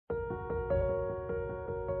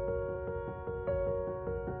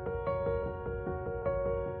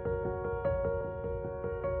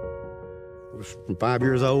was from 5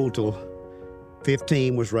 years old till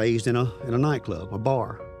 15, was raised in a nightclub, a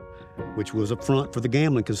bar, which was up front for the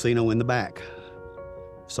gambling casino in the back.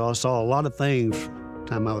 So I saw a lot of things the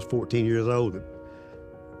time I was 14 years old that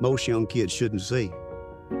most young kids shouldn't see.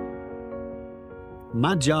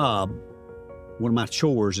 My job, one of my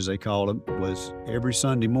chores, as they call them, was every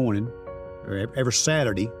Sunday morning, or every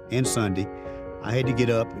Saturday and Sunday, I had to get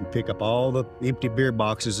up and pick up all the empty beer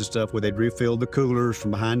boxes and stuff where they'd refilled the coolers from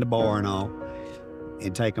behind the bar and all,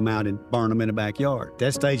 and take them out and burn them in the backyard. At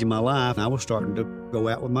that stage in my life, I was starting to go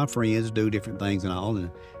out with my friends, do different things and all,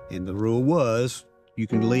 and the rule was you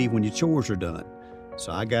can leave when your chores are done.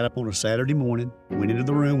 So I got up on a Saturday morning, went into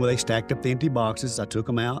the room where they stacked up the empty boxes. I took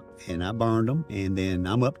them out and I burned them, and then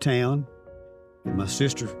I'm uptown, and my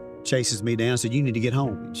sister chases me down and said, "You need to get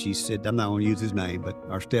home." And she said, I'm not going to use his name, but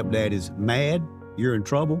our stepdad is mad. You're in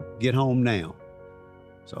trouble. Get home now.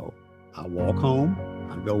 So I walk home.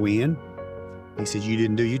 I go in. He said, "You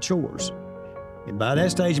didn't do your chores." And by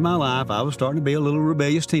that stage of my life, I was starting to be a little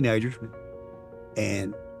rebellious teenager,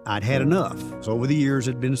 and I'd had enough. So over the years,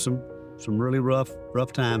 it'd been some really rough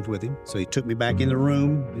times with him. So he took me back in the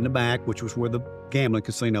room in the back, which was where the gambling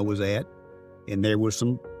casino was at, and there was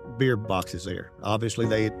some beer boxes there. Obviously,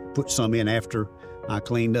 they had put some in after I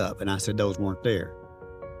cleaned up, and I said those weren't there.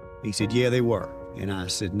 He said, "Yeah, they were." And I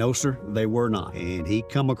said, "No, sir, they were not." And he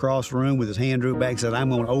come across the room with his hand drew back and said, "I'm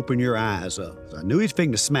going to open your eyes up." So I knew he was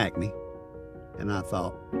fixing to smack me, and I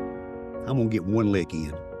thought, I'm going to get one lick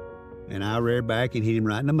in. And I reared back and hit him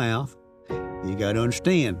right in the mouth. You got to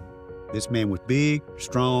understand, this man was big,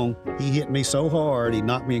 strong. He hit me so hard, he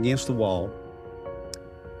knocked me against the wall.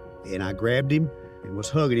 And I grabbed him and was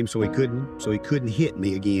hugging him so he couldn't hit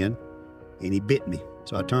me again, and he bit me.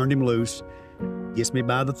 So I turned him loose, gets me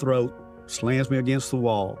by the throat, slams me against the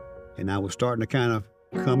wall, and I was starting to kind of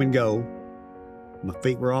come and go. My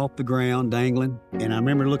feet were off the ground, dangling, and I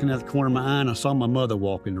remember looking at the corner of my eye, and I saw my mother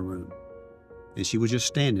walk in the room, and she was just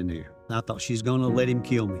standing there. I thought, she's gonna let him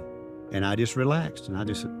kill me, and I just relaxed, and I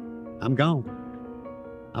just said, I'm gone.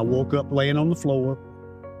 I woke up laying on the floor,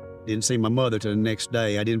 didn't see my mother till the next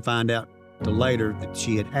day. I didn't find out till later that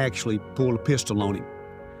she had actually pulled a pistol on him,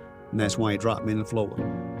 and that's why he dropped me on the floor.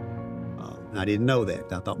 I didn't know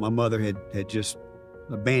that. I thought my mother had just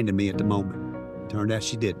abandoned me at the moment. It turned out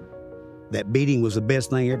she didn't. That beating was the best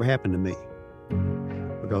thing that ever happened to me,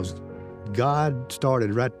 because God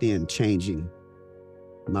started right then changing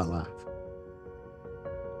my life.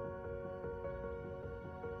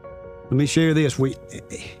 Let me share this.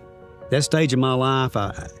 That stage of my life,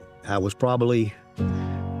 I was probably,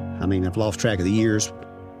 I've lost track of the years,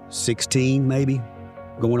 16 maybe,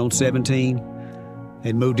 going on 17.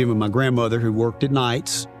 Had moved in with my grandmother who worked at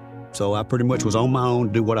nights, so I pretty much was on my own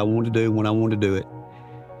to do what I wanted to do when I wanted to do it.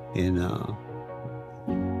 And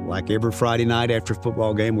like every Friday night after a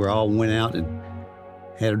football game, we all went out and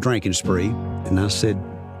had a drinking spree. And I said,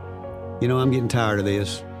 I'm getting tired of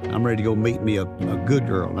this. I'm ready to go meet me a good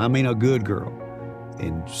girl. I mean a good girl,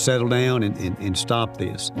 and settle down and stop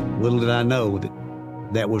this. Little did I know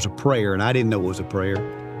that was a prayer, and I didn't know it was a prayer.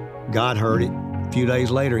 God heard it. A few days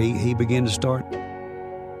later, he began to start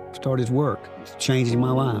his work, changing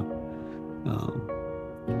my life.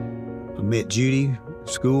 I met Judy at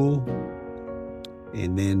school,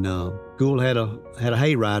 and then school had a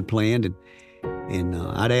hayride planned, and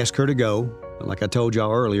I'd asked her to go. Like I told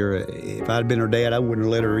y'all earlier, if I'd been her dad, I wouldn't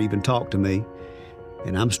have let her even talk to me.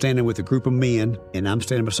 And I'm standing with a group of men, and I'm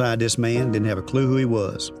standing beside this man, didn't have a clue who he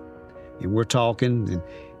was. And we're talking, and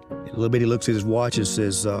a little bit he looks at his watch and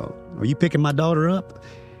says, "Are you picking my daughter up?"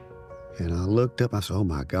 And I looked up, I said, "Oh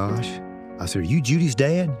my gosh." I said, "Are you Judy's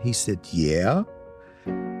dad?" He said, "Yeah."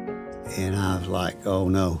 And I was like, oh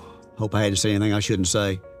no, hope I hadn't said anything I shouldn't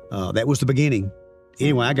say. That was the beginning.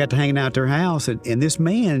 Anyway, I got to hanging out at their house, and this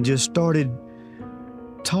man just started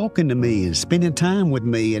talking to me and spending time with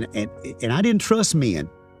me, and I didn't trust men.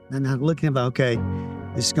 And I'm looking at, okay,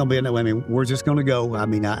 this is going to be another way. Where's this going to go? I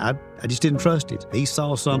just didn't trust it. He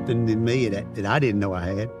saw something in me that I didn't know I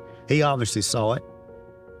had. He obviously saw it.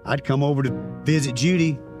 I'd come over to visit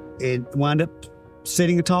Judy and wind up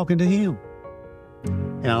sitting and talking to him.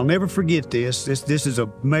 And I'll never forget this. This is a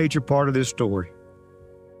major part of this story.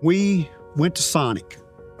 We went to Sonic,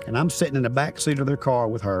 and I'm sitting in the back seat of their car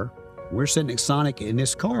with her. We're sitting at Sonic, and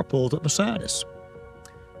this car pulls up beside us.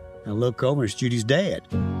 I look over, it's Judy's dad.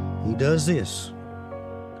 He does this.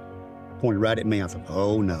 Pointed right at me. I thought,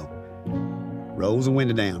 oh no. Rolls the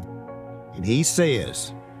window down. And he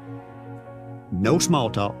says, no small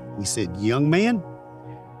talk. He said, "Young man,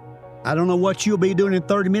 I don't know what you'll be doing in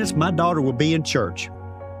 30 minutes. My daughter will be in church."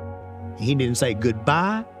 He didn't say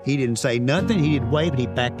goodbye. He didn't say nothing. He didn't wave, and he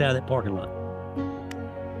backed out of that parking lot.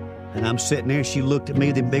 And I'm sitting there, she looked at me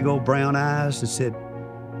with them big old brown eyes and said,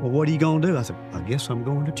 well, what are you going to do? I said, I guess I'm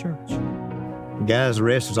going to church. Guys, the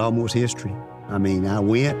rest is almost history. I mean, I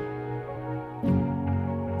went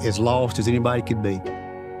as lost as anybody could be.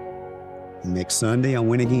 The next Sunday, I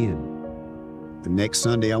went again. The next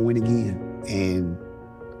Sunday, I went again. And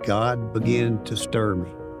God began to stir me.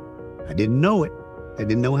 I didn't know it. I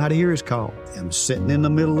didn't know how to hear his call. I'm sitting in the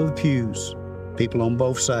middle of the pews, people on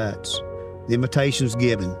both sides. The invitation's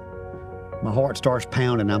given. My heart starts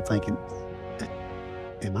pounding. I'm thinking,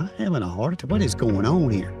 am I having a heart attack? What is going on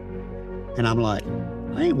here? And I'm like,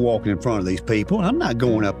 I ain't walking in front of these people. I'm not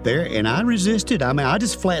going up there. And I resisted. I mean, I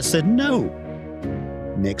just flat said no.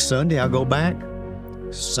 Next Sunday, I go back.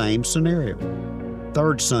 Same scenario.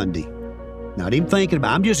 Third Sunday. Not even thinking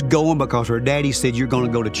about it. I'm just going because her daddy said, you're going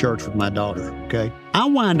to go to church with my daughter, okay? I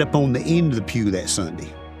wind up on the end of the pew that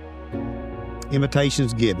Sunday.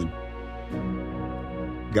 Invitations given.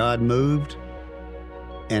 God moved,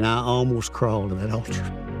 and I almost crawled to that altar.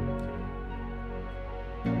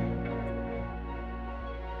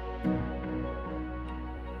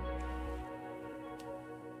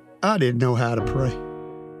 I didn't know how to pray.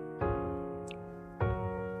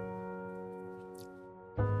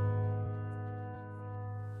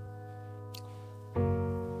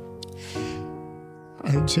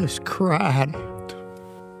 I just cried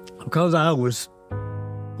because I was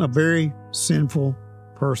a very sinful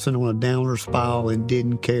person on a downward spiral and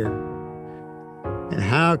didn't care. And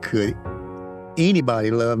how could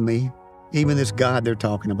anybody love me, even this God they're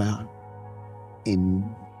talking about?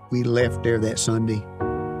 And we left there that Sunday,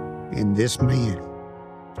 and this man,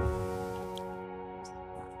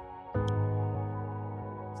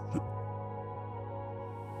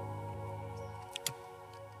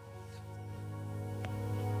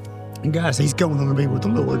 and guys, he's going on to be with the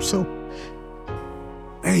Lord. So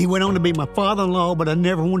he went on to be my father-in-law, but I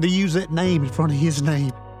never wanted to use that name in front of his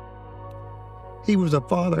name. He was a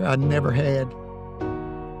father I never had.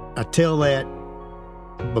 I tell that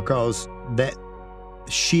because that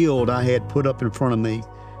shield I had put up in front of me,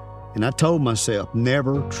 and I told myself,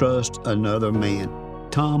 never trust another man.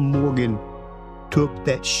 Tom Morgan took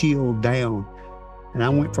that shield down, and I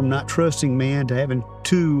went from not trusting man to having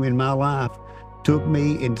two in my life. Took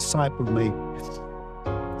me and discipled me,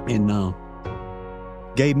 and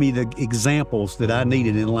gave me the examples that I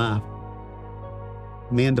needed in life,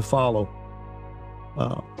 men to follow,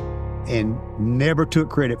 and never took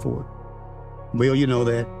credit for it. Bill, you know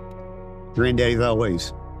that. Granddaddy's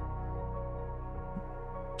always.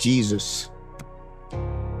 Jesus.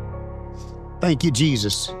 Thank you,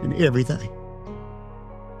 Jesus, and everything.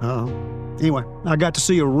 Anyway, I got to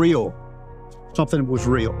see something that was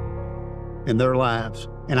real in their lives,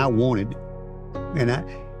 and I wanted it.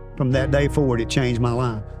 And from that day forward, it changed my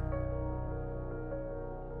life.